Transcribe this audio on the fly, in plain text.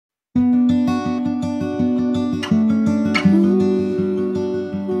Today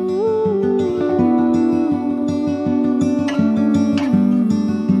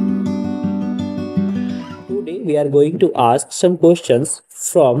we are going to ask some questions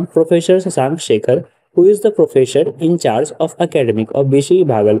from Professor Shashank Shekhar, who is the professor in charge of academic of B.C.E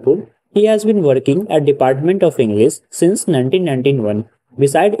Bhagalpur. He has been working at Department of English since 1991.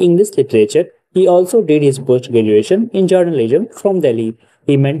 Beside English literature, he also did his post-graduation in journalism from Delhi.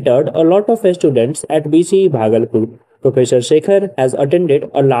 He mentored a lot of students at BC Bhagalpur. Professor Shekhar has attended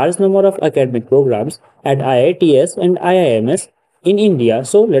a large number of academic programs at IITs and IIMs in India.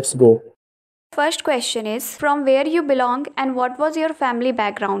 So let's go. First question is from where you belong and what was your family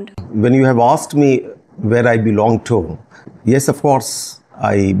background? When you have asked me where I belong to, yes, of course,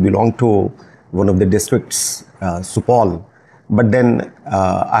 I belong to one of the districts, Supal, but then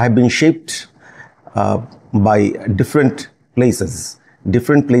I have been shaped by different places.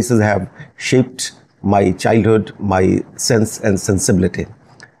 Different places have shaped my childhood, my sense and sensibility.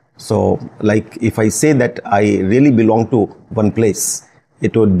 So, like if I say that I really belong to one place,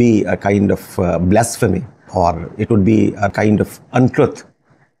 it would be a kind of blasphemy, or it would be a kind of untruth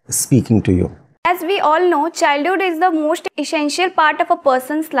speaking to you. As we all know, childhood is the most essential part of a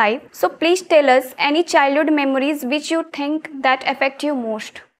person's life. So please tell us any childhood memories which you think that affect you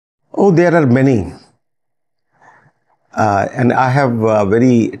most. Oh, there are many. And I have a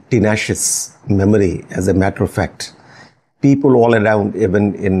very tenacious memory, as a matter of fact. People all around,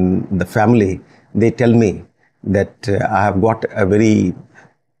 even in the family, they tell me that I have got a very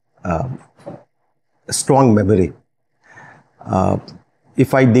strong memory.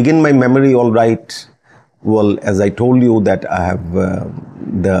 If I dig in my memory, all right, well, as I told you that I have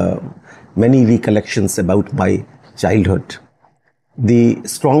the many recollections about my childhood. The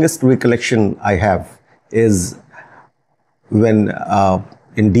strongest recollection I have is when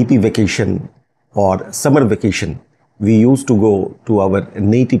in DP vacation or summer vacation, we used to go to our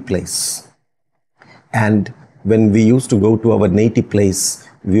native place. And when we used to go to our native place,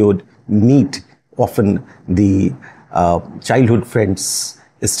 we would meet often the childhood friends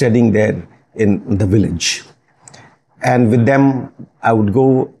studying there in the village. And with them, I would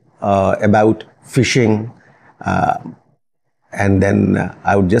go about fishing, and then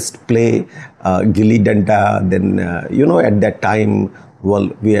I would just play gilli danda. Then, at that time, well,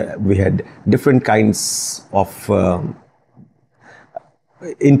 we had different kinds of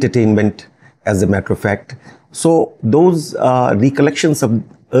entertainment, as a matter of fact. So those recollections of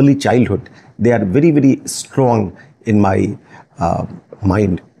early childhood, they are very, very strong in my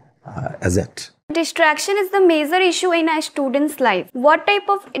mind as that. Distraction is the major issue in a student's life. What type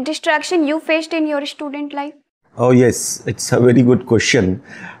of distraction you faced in your student life? Oh yes, it's a very good question.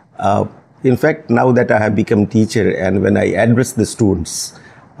 In fact, now that I have become teacher and when I address the students,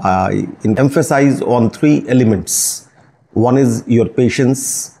 I emphasize on three elements. One is your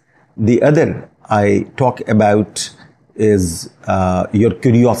patience. The other I talk about is your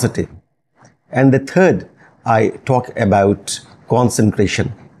curiosity. And the third I talk about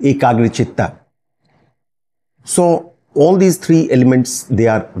concentration, ekagri chitta. So all these three elements, they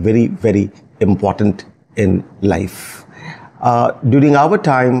are very, very important in life. During our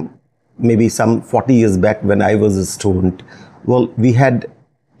time, maybe some 40 years back when I was a student, well, we had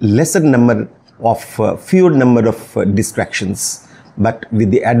fewer number of distractions. But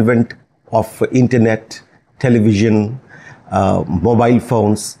with the advent of internet, television, mobile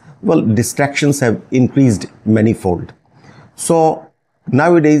phones, well, distractions have increased manifold. So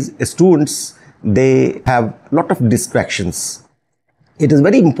nowadays, students, they have a lot of distractions. It is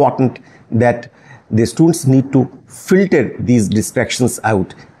very important that the students need to filter these distractions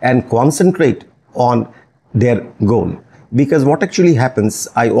out and concentrate on their goal. Because what actually happens,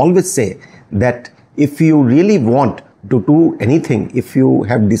 I always say that if you really want to do anything, if you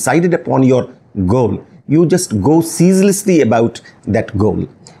have decided upon your goal, you just go ceaselessly about that goal.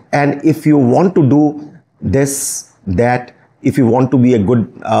 And if you want to do this, that, if you want to be a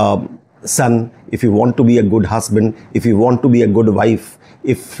good son, if you want to be a good husband, if you want to be a good wife,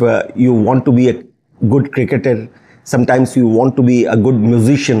 if you want to be a good cricketer, sometimes you want to be a good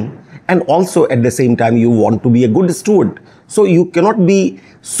musician, and also at the same time you want to be a good student. So you cannot be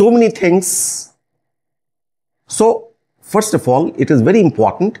so many things. So first of all, it is very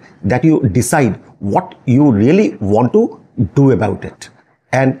important that you decide what you really want to do about it,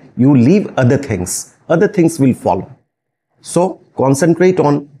 and you leave other things. Other things will follow. So concentrate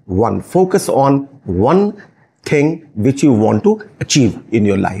on one, focus on one thing which you want to achieve in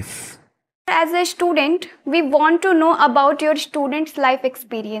your life. As a student, we want to know about your student's life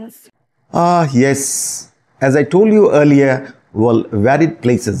experience. Yes, as I told you earlier, well, varied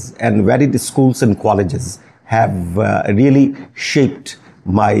places and varied schools and colleges have really shaped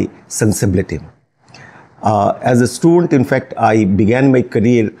my sensibility. As a student, in fact, I began my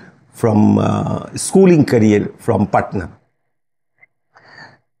career from schooling career from Patna.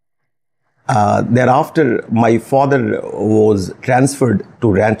 Thereafter, my father was transferred to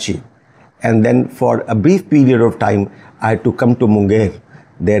Ranchi, and then for a brief period of time, I had to come to Munger,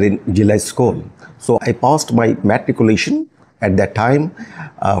 there in Jilai School. So I passed my matriculation at that time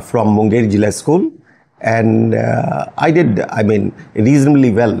from Munger Jilai School, and I did,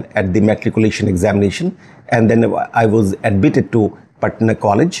 reasonably well at the matriculation examination, and then I was admitted to Patna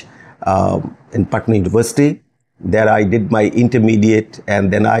College in Patna University. There I did my intermediate,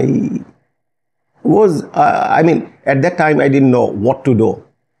 and then I was, at that time I didn't know what to do,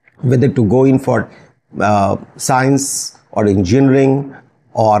 whether to go in for science or engineering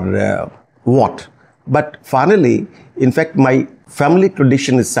or what. But finally, in fact, my family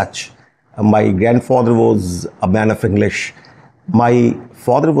tradition is such. My grandfather was a man of English. My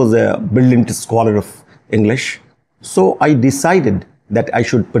father was a brilliant scholar of English. So I decided that I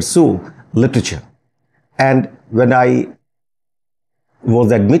should pursue literature. And when I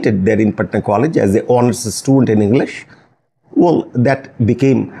was admitted there in Patna College as an honors student in English, well, that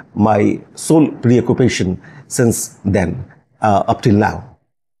became my sole preoccupation since then, up till now.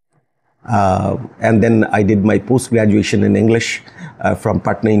 And then I did my post-graduation in English from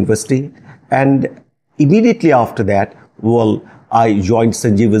Patna University. And immediately after that, well, I joined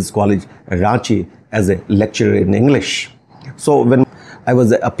Sanjiva's College, Ranchi, as a lecturer in English. So when I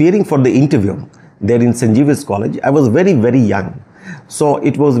was appearing for the interview there in Sanjiva's College, I was very, very young. So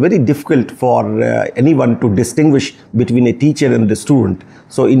it was very difficult for anyone to distinguish between a teacher and the student.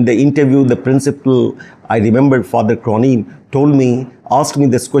 So in the interview, the principal, I remember Father Cronin, asked me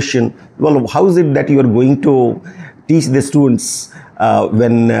this question, well, how is it that you are going to teach the students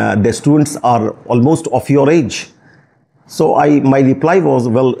when the students are almost of your age? So my reply was,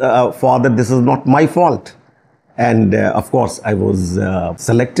 well, Father, this is not my fault. And of course, I was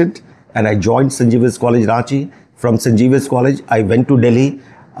selected and I joined Sanjiva's College, Ranchi. From Sanjiva's College, I went to Delhi.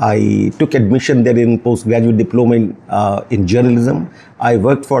 I took admission there in postgraduate diploma in journalism. I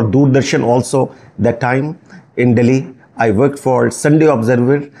worked for Doordarshan also that time in Delhi. I worked for Sunday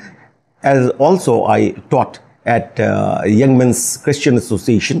Observer, as also I taught at Young Men's Christian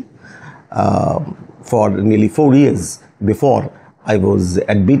Association for nearly 4 years before I was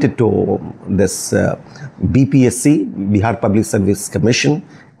admitted to this BPSC, Bihar Public Service Commission,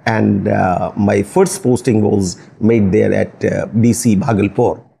 and my first posting was made there at BC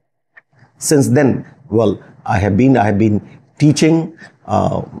Bhagalpur. Since then, well, I have been teaching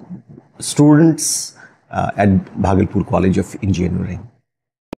students at Bhagalpur College of Engineering.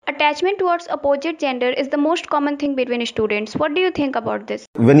 Attachment towards opposite gender is the most common thing between students. What do you think about this?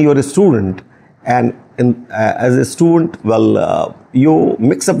 When you are a student, and as a student, well, you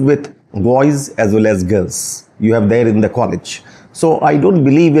mix up with boys as well as girls. You have there in the college. So I don't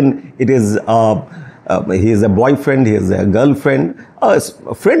believe in it is he is a boyfriend, he is a girlfriend. A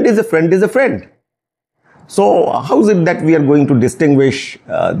friend is a friend is a friend. So how is it that we are going to distinguish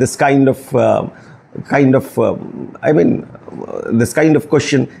this kind of this kind of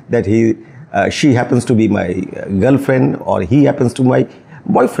question that she happens to be my girlfriend or he happens to my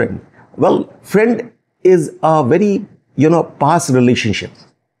boyfriend? Well, friend is a very past relationship.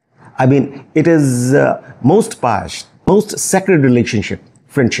 I mean, it is most past, most sacred relationship.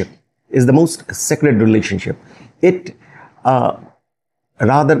 Friendship is the most sacred relationship. It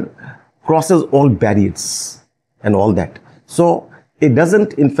rather crosses all barriers and all that. So it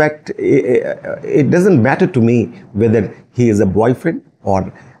doesn't, in fact, it doesn't matter to me whether he is a boyfriend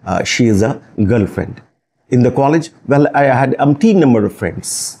or she is a girlfriend. In the college, well, I had umpteen number of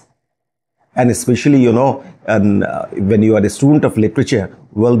friends. And especially, when you are a student of literature,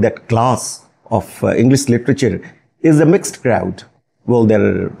 well, that class of English literature is a mixed crowd. Well, there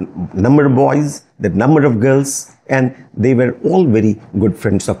are number of boys, the number of girls, and they were all very good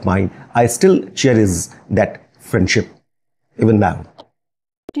friends of mine. I still cherish that friendship, even now.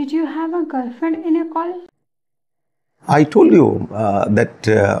 Did you have a girlfriend in your college? I told you that,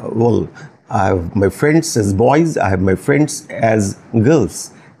 well, I have my friends as boys, I have my friends as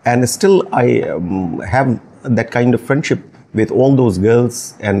girls. And still I have that kind of friendship with all those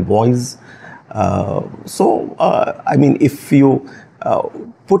girls and boys. I mean, if you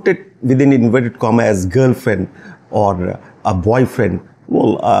put it within inverted comma as girlfriend or a boyfriend,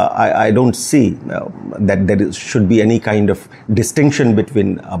 well, I don't see that there should be any kind of distinction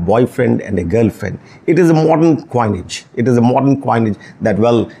between a boyfriend and a girlfriend. It is a modern coinage. It is a modern coinage that,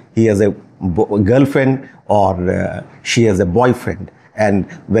 well, he has a girlfriend or she has a boyfriend.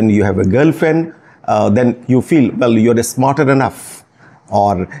 And when you have a girlfriend, then you feel, well, you're smarter enough.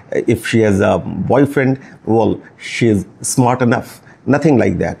 Or if she has a boyfriend, well, she is smart enough. Nothing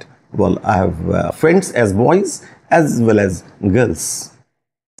like that. Well, I have friends as boys as well as girls.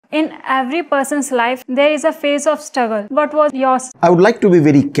 In every person's life, there is a phase of struggle. What was yours? I would like to be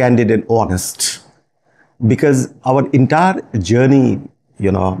very candid and honest, because our entire journey,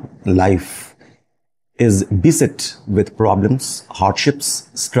 life is beset with problems, hardships,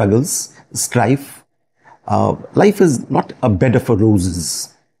 struggles, strife. Life is not a bed of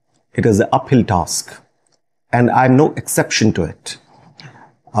roses. It is an uphill task, and I'm no exception to it.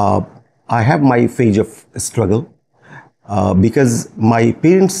 I have my phase of struggle because my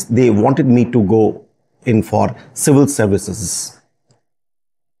parents, they wanted me to go in for civil services.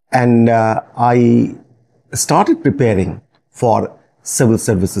 And I started preparing for civil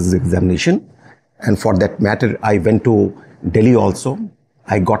services examination. And for that matter, I went to Delhi also.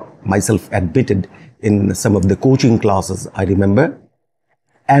 I got myself admitted in some of the coaching classes, I remember.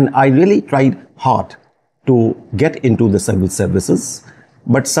 And I really tried hard to get into the civil services.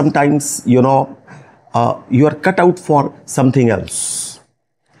 But sometimes, you are cut out for something else.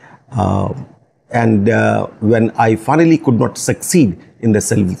 And when I finally could not succeed in the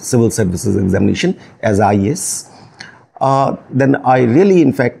civil services examination as IAS, then I really,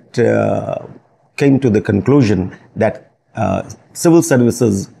 in fact, came to the conclusion that civil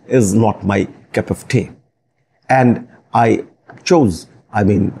services is not my cup of tea. And I chose,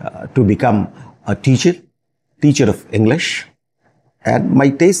 to become a teacher of English. And my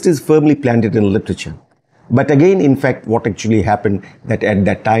taste is firmly planted in literature. But again, in fact, what actually happened that at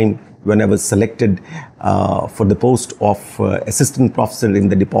that time, when I was selected for the post of assistant professor in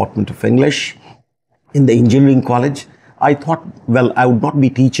the Department of English in the engineering college, I thought, well, I would not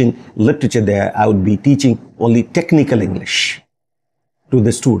be teaching literature there. I would be teaching only technical English to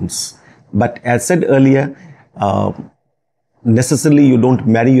the students. But as said earlier, necessarily you don't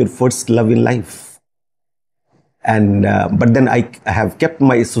marry your first love in life. And but then I have kept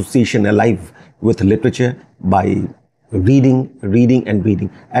my association alive with literature by reading,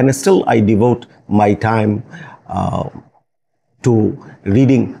 and still I devote my time to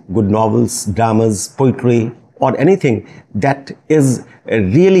reading good novels, dramas, poetry, or anything that is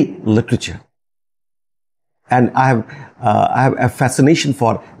really literature. And I have a fascination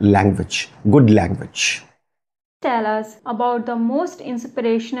for language, good language. Tell us about the most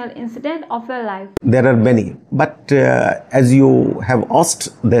inspirational incident of your life. There are many, but as you have asked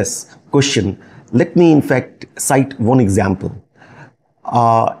this question, let me in fact cite one example.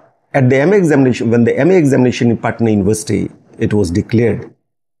 At the MA examination, when the MA examination in Patna University, it was declared,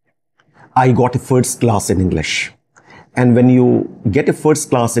 I got a first class in English. And when you get a first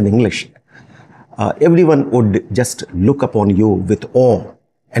class in English, everyone would just look upon you with awe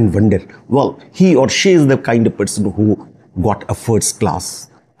and wonder, well, he or she is the kind of person who got a first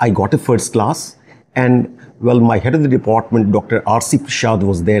class. I got a first class, and well, my head of the department, Dr. R.C. Prasad,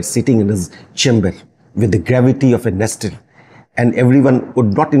 was there sitting in his chamber with the gravity of a nestor, and everyone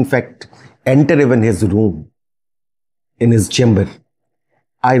would not in fact enter even his room, in his chamber.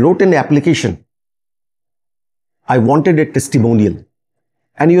 I wrote an application. I wanted a testimonial.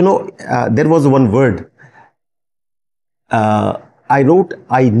 And there was one word. I wrote,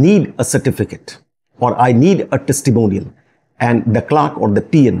 I need a certificate, or I need a testimonial. And the clerk or the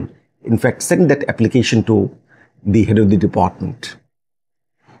PN, in fact, sent that application to the head of the department.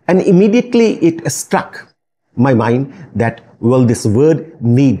 And immediately it struck my mind that, well, this word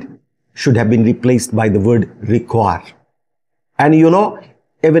need should have been replaced by the word require. And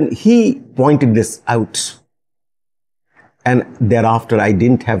even he pointed this out. And thereafter, I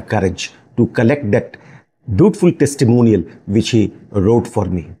didn't have courage to collect that beautiful testimonial which he wrote for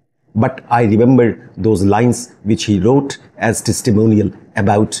me. But I remember those lines which he wrote as testimonial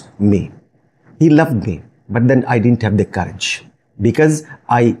about me. He loved me, but then I didn't have the courage because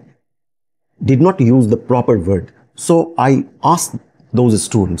I did not use the proper word. So I asked those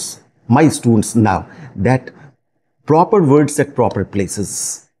students, my students now, that proper words at proper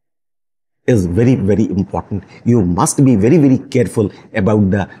places is very, very important. You must be very, very careful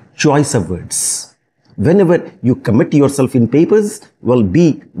about the choice of words. Whenever you commit yourself in papers, well,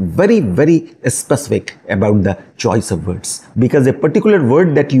 be very, very specific about the choice of words. Because a particular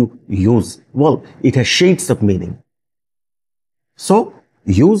word that you use, well, it has shades of meaning. So,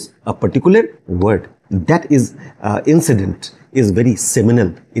 use a particular word. That is, incident is very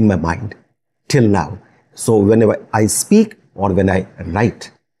seminal in my mind till now. So, whenever I speak or when I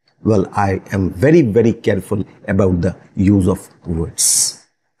write, well, I am very, very careful about the use of words.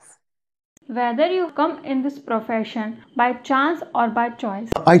 Whether you come in this profession by chance or by choice.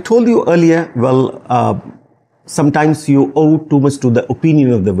 I told you earlier, sometimes you owe too much to the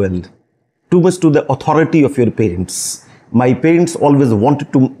opinion of the world, too much to the authority of your parents. My parents always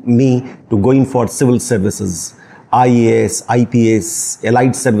wanted me to go in for civil services, IAS, IPS,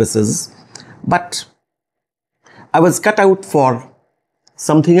 allied services, but I was cut out for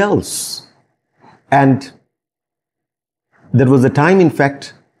something else. And there was a time, in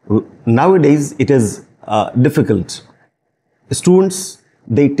fact, nowadays it is difficult. Students,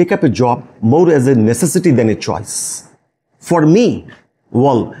 they take up a job more as a necessity than a choice. For me,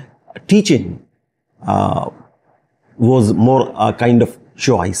 teaching was more a kind of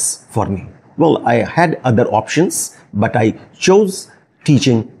choice for me. I had other options, but I chose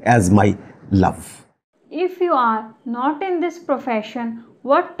teaching as my love. If you are not in this profession,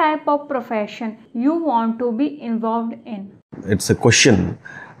 what type of profession you want to be involved in? It's a question.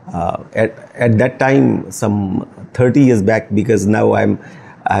 At that time, some 30 years back, because now I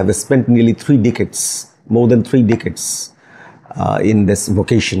have spent nearly 3 decades, more than 3 decades in this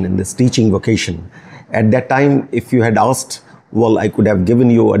vocation, in this teaching vocation. At that time, if you had asked, I could have given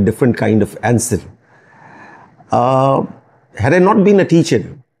you a different kind of answer. Had I not been a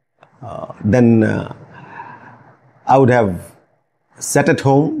teacher, then I would have sat at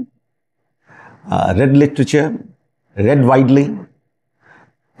home, read literature, read widely,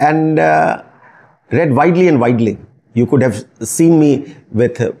 and read widely and widely. You could have seen me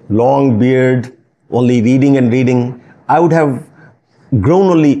with a long beard, only reading and reading. I would have grown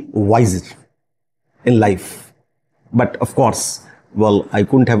only wiser in life. But of course, I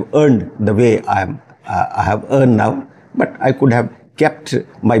couldn't have earned the way I have earned now, but I could have kept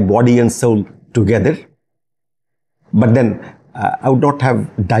my body and soul together. But then I would not have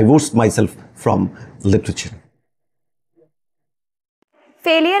divorced myself from literature.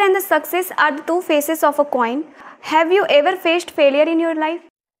 Failure and the success are the two faces of a coin. Have you ever faced failure in your life?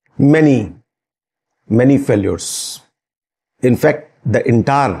 Many failures. In fact, the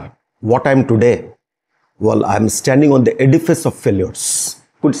entire what I am today, I am standing on the edifice of failures.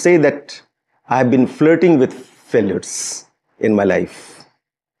 Could say that I have been flirting with failures in my life.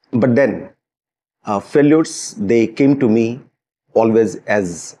 But then, failures, they came to me always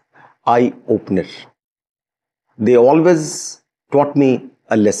as eye-opener. They always taught me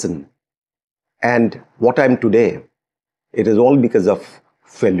a lesson. And what I am today, it is all because of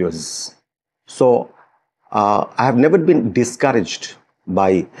failures. So, I have never been discouraged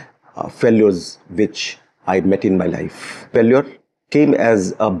by failures which I met in my life. Failure came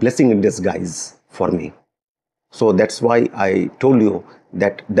as a blessing in disguise for me. So that's why I told you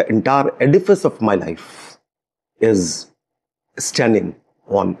that the entire edifice of my life is standing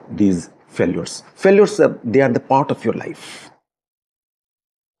on these failures. Failures, they are the part of your life.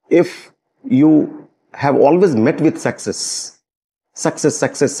 If you have always met with success,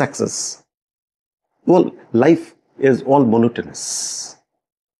 life is all monotonous.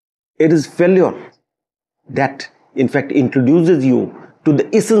 It is failure that, in fact, introduces you to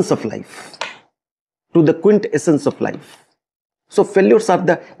the essence of life, to the quintessence of life. So failures are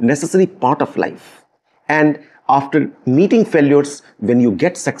the necessary part of life. And after meeting failures, when you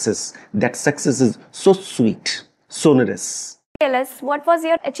get success, that success is so sweet, sonorous. Tell us, what was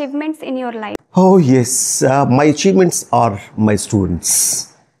your achievements in your life? Oh yes, my achievements are my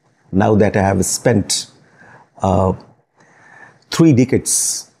students. Now that I have spent 3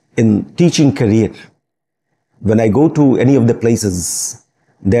 decades in teaching career, when I go to any of the places,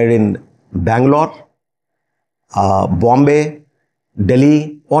 they're in Bangalore, Bombay,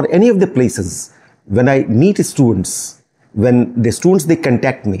 Delhi, or any of the places, when I meet students, when the students, they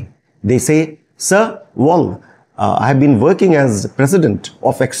contact me, they say, "Sir, I have been working as president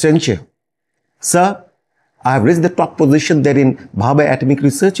of Accenture. Sir, I have reached the top position there in Bhabha Atomic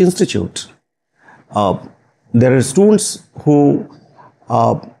Research Institute." There are students who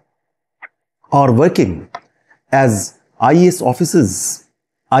are working as IAS officers,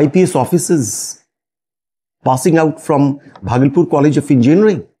 IPS officers, passing out from Bhagalpur College of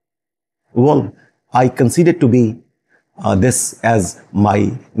Engineering. I consider to be this as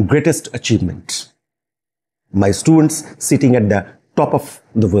my greatest achievement. My students sitting at the top of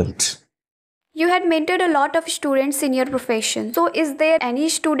the world. You had mentored a lot of students in your profession. So is there any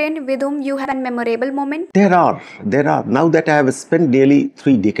student with whom you have a memorable moment? There are. Now that I have spent nearly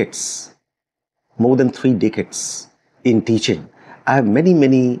 3 decades, more than 3 decades in teaching, I have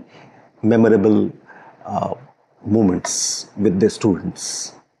many memorable moments with the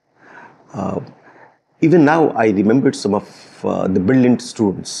students. Even now, I remembered some of the brilliant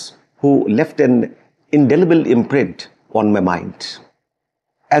students who left an indelible imprint on my mind.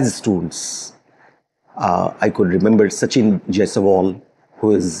 as students. I could remember Sachin Jaiswal,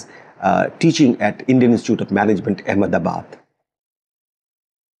 who is teaching at Indian Institute of Management, Ahmedabad.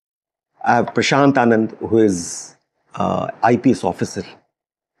 I have Prashant Anand, who is IPS officer.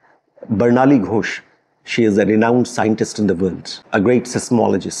 Barnali Ghosh, she is a renowned scientist in the world, a great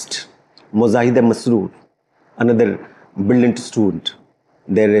seismologist. Muzahida Masroor, another brilliant student.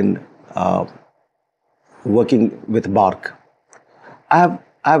 They're in working with Bark. I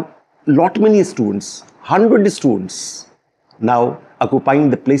have lot many students, 100 students now occupying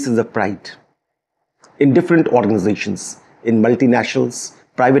the places of pride in different organizations, in multinationals,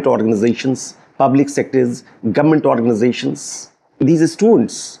 private organizations, public sectors, government organizations. These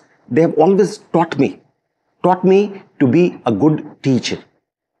students, they have always taught me to be a good teacher.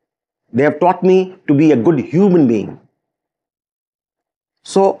 They have taught me to be a good human being.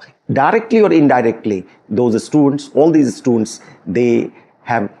 So directly or indirectly, those students, all these students, they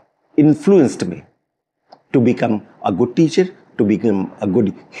have influenced me to become a good teacher, to become a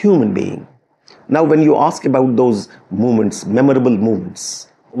good human being. Now, when you ask about those moments, memorable moments,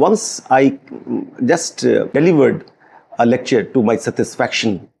 once I just delivered a lecture to my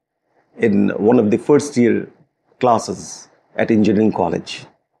satisfaction in one of the first year classes at engineering college.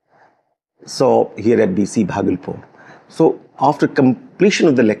 So here at BC Bhagalpur. So after completion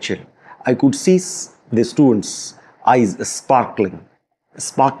of the lecture, I could see the students' eyes sparkling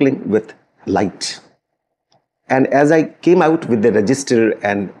with light. And as I came out with the register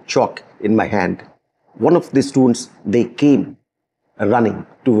and chalk in my hand, one of the students, they came running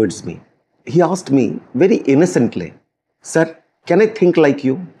towards me. He asked me very innocently, "Sir, can I think like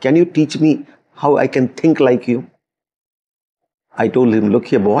you? Can you teach me how I can think like you?" I told him, "Look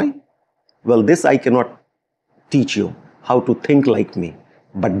here, boy, well, this I cannot teach you how to think like me,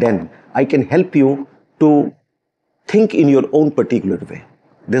 but then I can help you to think in your own particular way.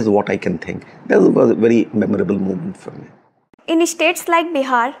 This is what I can think." That was a very memorable moment for me. In states like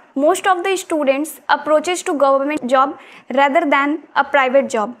Bihar, most of the students approaches to government job rather than a private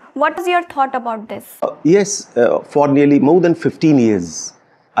job. What is your thought about this? Yes, for nearly more than 15 years,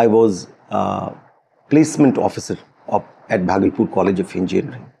 I was placement officer at Bhagalpur College of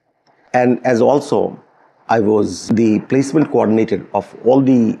Engineering. And as also, I was the placement coordinator of all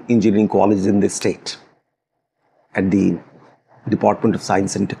the engineering colleges in the state at the Department of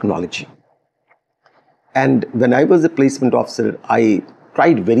Science and Technology. And when I was a placement officer, I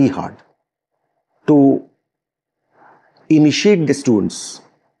tried very hard to initiate the students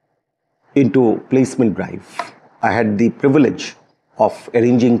into placement drive. I had the privilege of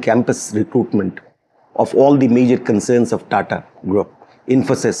arranging campus recruitment of all the major concerns of Tata Group,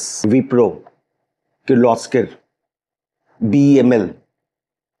 Infosys, Wipro, Kirloskar, BEML,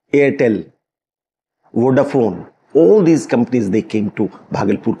 Airtel, Vodafone. All these companies, they came to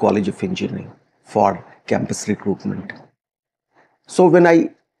Bhagalpur College of Engineering for campus recruitment. So when I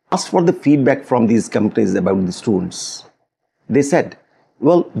asked for the feedback from these companies about the students, they said,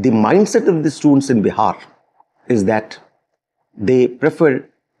 well, the mindset of the students in Bihar is that they prefer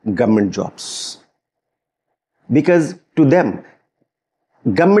government jobs. Because to them,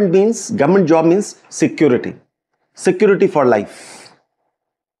 government job means security. Security for life.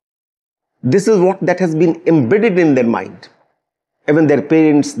 This is what that has been embedded in their mind. Even their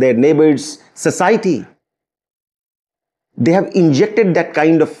parents, their neighbors, society, they have injected that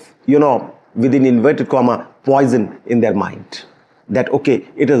kind of, within inverted comma, poison in their mind. That, okay,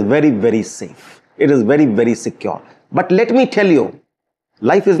 it is very, very safe. It is very, very secure. But let me tell you,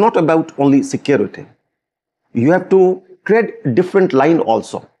 life is not about only security. You have to tread different line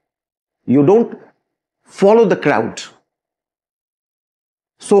also. You don't follow the crowd.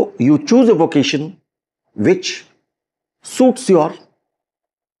 So you choose a vocation which suits your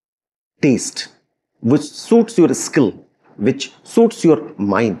taste, which suits your skill, which suits your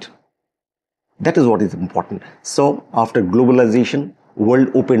mind. That is what is important. So after globalization, world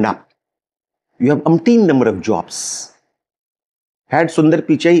opened up. You have umpteen number of jobs. Had Sundar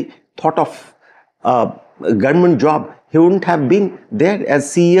Pichai thought of a government job, he wouldn't have been there as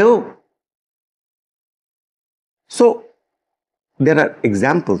CEO. So there are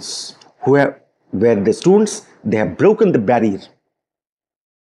examples where the students, they have broken the barrier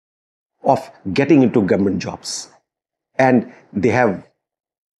of getting into government jobs. And they have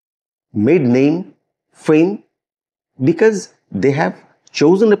made name, fame, because they have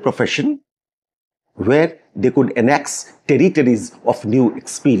chosen a profession where they could annex territories of new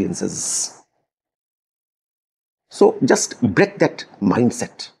experiences. So just break that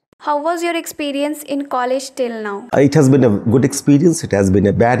mindset. How was your experience in college till now? It has been a good experience. It has been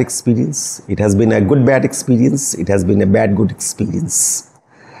a bad experience. It has been a good bad experience. It has been a bad good experience.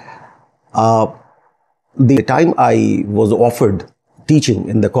 The time I was offered teaching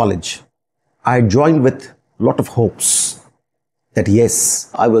in the college, I joined with a lot of hopes that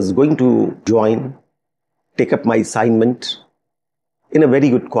yes, I was going to join, take up my assignment in a very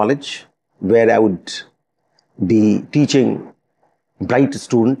good college where I would be teaching bright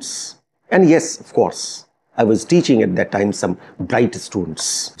students. And yes, of course, I was teaching at that time some bright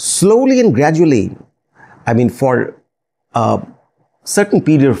students. Slowly and gradually, for a certain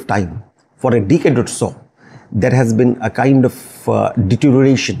period of time, for a decade or so, there has been a kind of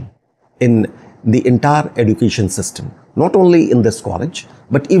deterioration in the entire education system, not only in this college,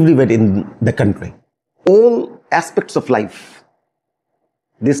 but everywhere in the country. All aspects of life,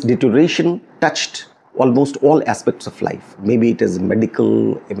 this deterioration touched almost all aspects of life. Maybe it is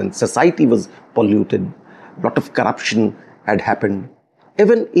medical, even society was polluted, a lot of corruption had happened.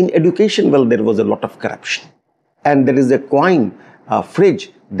 Even in education, well, there was a lot of corruption. And there is a phrase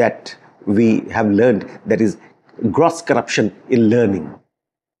that we have learned, that is gross corruption in learning.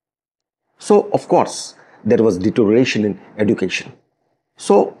 So, of course, there was deterioration in education.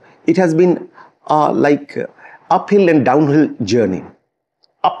 So, it has been like uphill and downhill journey,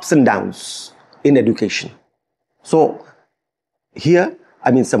 ups and downs in education. So, here,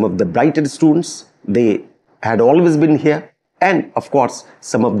 some of the brighter students, they had always been here. And, of course,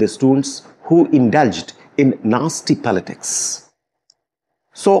 some of the students who indulged in nasty politics.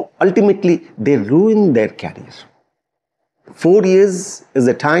 So, ultimately, they ruined their career. 4 years is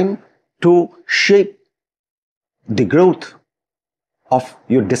a time to shape the growth of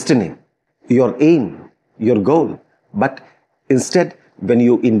your destiny, your aim, your goal. But instead, when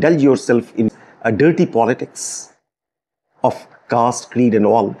you indulge yourself in a dirty politics of caste, creed and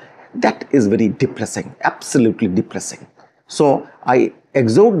all, that is very depressing, absolutely depressing. So I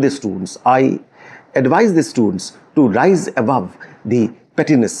exhort the students, I advise the students to rise above the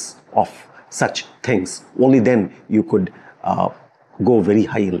pettiness of such things. Only then you could go very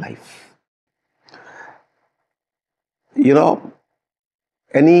high in life.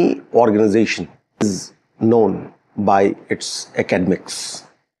 Any organization is known by its academics.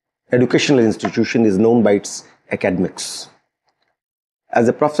 Educational institution is known by its academics. As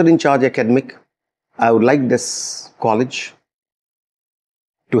a professor in charge academic, I would like this college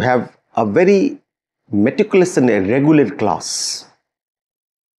to have a very meticulous and a regular class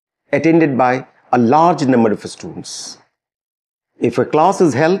attended by a large number of students. If a class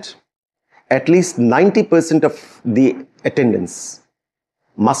is held, at least 90% of the attendance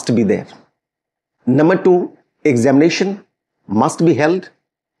must be there. Number 2, examination must be held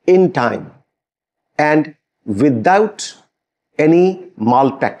in time and without any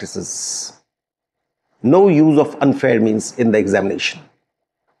malpractices. No use of unfair means in the examination.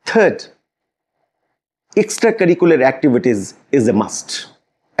 Third, extracurricular activities is a must.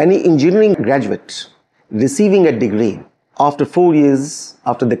 Any engineering graduate receiving a degree after 4 years,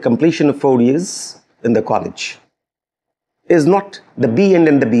 after the completion of 4 years in the college, is not the be end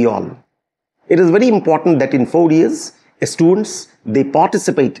and the be all. It is very important that in 4 years, students, they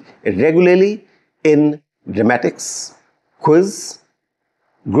participate regularly in dramatics, quiz,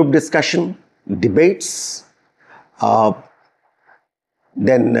 group discussion, debates,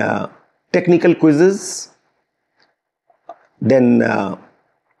 then technical quizzes, then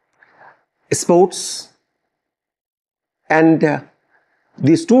sports. And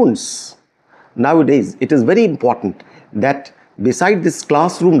the students, nowadays, it is very important that beside this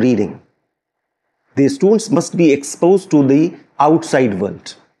classroom reading, the students must be exposed to the outside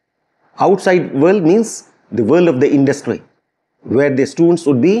world. Outside world means the world of the industry, where the students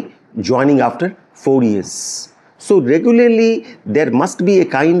would be joining after 4 years. So regularly there must be a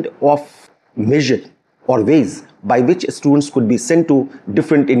kind of measure or ways by which students could be sent to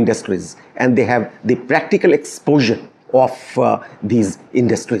different industries and they have the practical exposure of these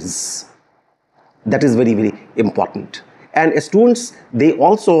industries. That is very, very important. And students, they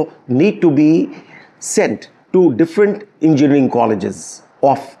also need to be sent to different engineering colleges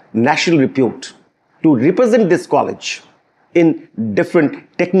of national repute to represent this college in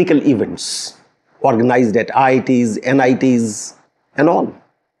different technical events organized at IITs, NITs and all.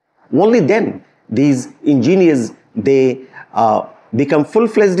 Only then these engineers, they become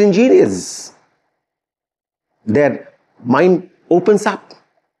full-fledged engineers. Their mind opens up.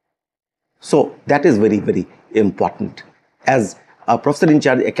 So that is very, very important. As a professor in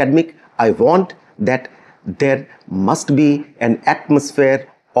charge academic, I want that there must be an atmosphere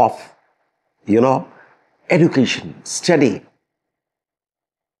of, education, study.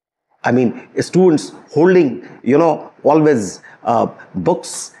 Students holding, always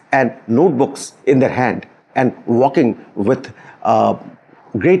books and notebooks in their hand and walking with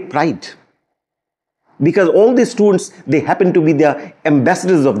great pride because all these students, they happen to be the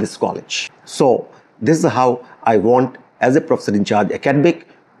ambassadors of this college. So this is how I want, as a professor in charge academic,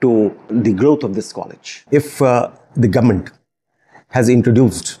 to the growth of this college. If the government has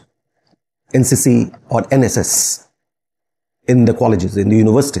introduced NCC or NSS in the colleges, in the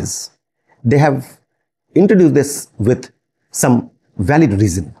universities, they have introduced this with some valid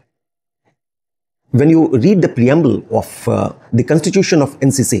reason. When you read the preamble of the constitution of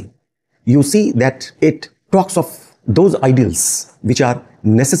NCC, you see that it talks of those ideals which are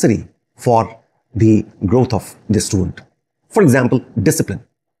necessary for the growth of the student. For example, discipline.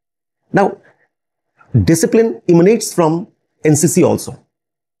 Now, discipline emanates from NCC also.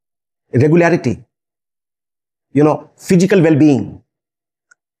 Regularity, physical well-being,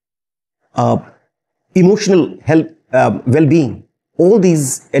 emotional health, well-being, all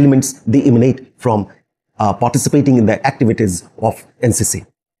these elements, they emanate from participating in the activities of NCC.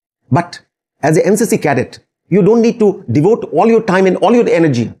 But as an NCC cadet, you don't need to devote all your time and all your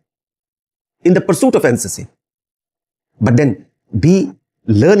energy in the pursuit of NCC. But then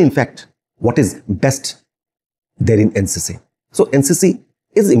learn in fact what is best there in NCC. So NCC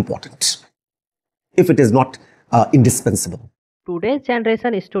is important, if it is not indispensable. Today's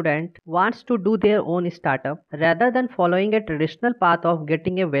generation student wants to do their own startup rather than following a traditional path of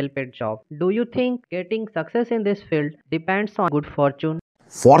getting a well-paid job. Do you think getting success in this field depends on good fortune?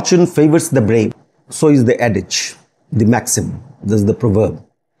 Fortune favors the brave. So is the adage, the maxim, this is the proverb.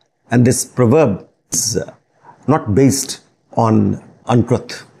 And this proverb is not based on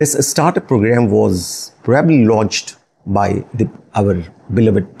untruth. This startup program was probably launched by our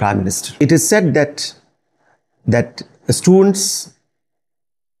beloved Prime Minister. It is said that students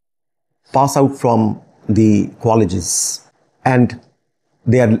pass out from the colleges and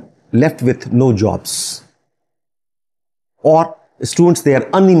they are left with no jobs, or students, they are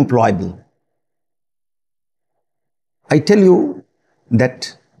unemployable. I tell you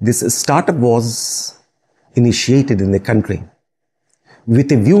that this startup was initiated in the country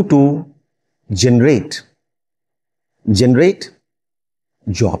with a view to generate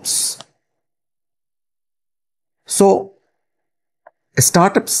jobs. So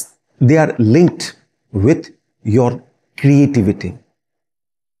startups, they are linked with your creativity,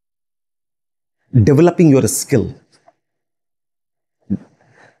 developing your skill.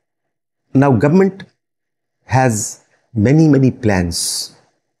 Now government has many plans.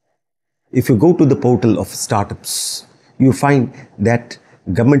 If you go to the portal of startups, you find that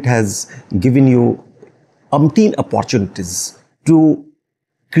government has given you umpteen opportunities to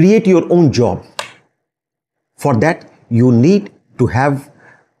create your own job. For that, you need to have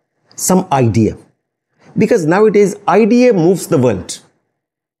some idea, because nowadays idea moves the world.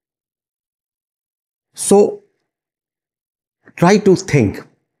 So try to think,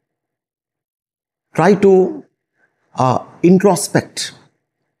 try to introspect,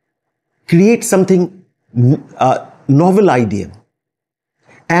 create something, novel idea,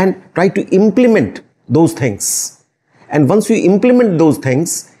 and try to implement those things. And once you implement those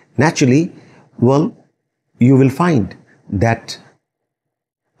things, naturally, well, you will find that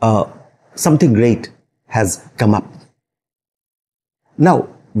something great has come up. Now,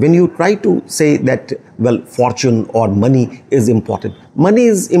 when you try to say that, well, fortune or money is important, money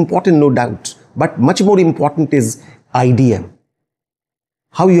is important, no doubt, but much more important is idea,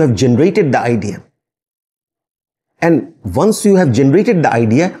 how you have generated the idea. And once you have generated the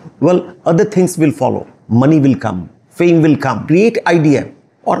idea, well, other things will follow. Money will come, fame will come. Create idea.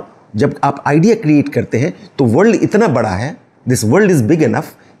 और जब आप idea create करते हैं, तो world इतना बड़ा है, this world is big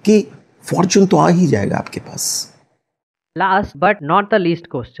enough कि fortune तो आ ही जाएगा आपके पास. Last but not the least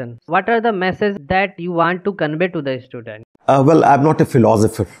question, what are the messages that you want to convey to the student? Well, I'm not a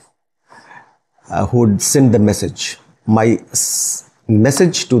philosopher who would send the message. My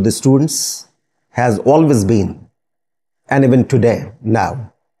message to the students has always been, and even today,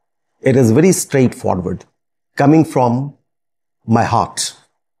 now, it is very straightforward, coming from my heart.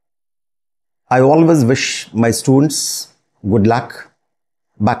 I always wish my students good luck,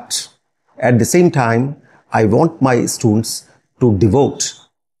 but at the same time, I want my students to devote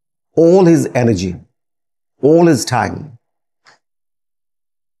all his energy, all his time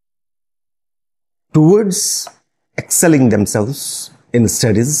towards excelling themselves in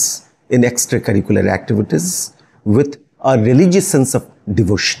studies, in extracurricular activities, with a religious sense of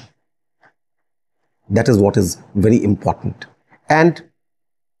devotion. That is what is very important. And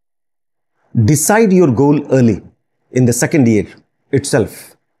decide your goal early, in the second year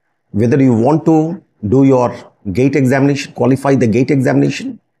itself, whether you want to do your GATE examination, qualify the GATE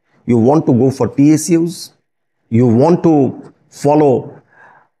examination, you want to go for PSUs, you want to follow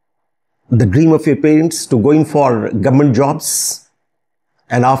the dream of your parents to go in for government jobs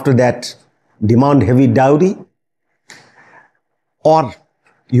and after that demand heavy dowry? Or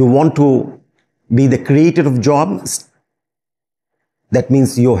you want to be the creator of jobs? That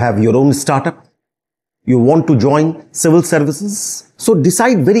means you have your own startup. You want to join civil services. So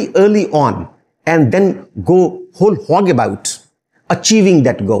decide very early on and then go whole hog about achieving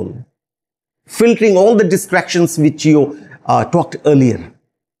that goal. Filtering all the distractions which you talked earlier.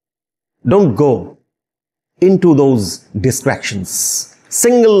 Don't go into those distractions.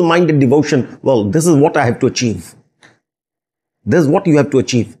 Single-minded devotion. Well, this is what I have to achieve. This is what you have to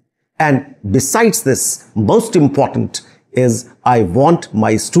achieve. And besides this, most important is I want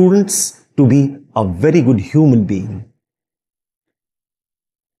my students to be a very good human being.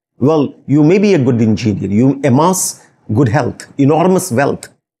 Well, you may be a good engineer. You amass good health, enormous wealth.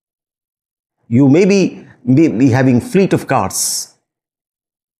 You may be having fleet of cars.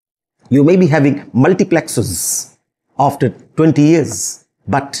 You may be having multiplexes after 20 years.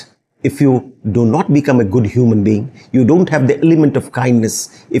 But if you do not become a good human being, you don't have the element of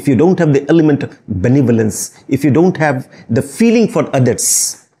kindness, if you don't have the element of benevolence, if you don't have the feeling for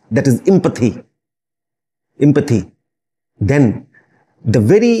others, that is empathy, then the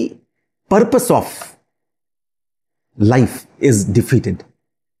very purpose of life is defeated.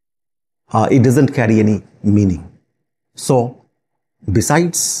 It doesn't carry any meaning. So,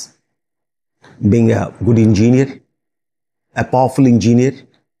 besides being a good engineer, a powerful engineer,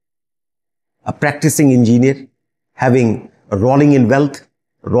 a practicing engineer, having rolling in wealth,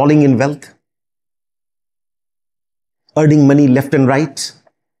 earning money left and right,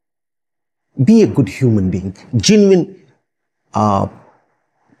 be a good human being, genuine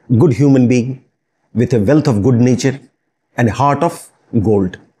good human being with a wealth of good nature and a heart of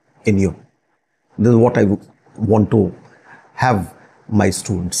gold in you. This is what I want to have my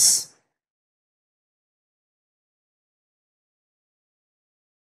students.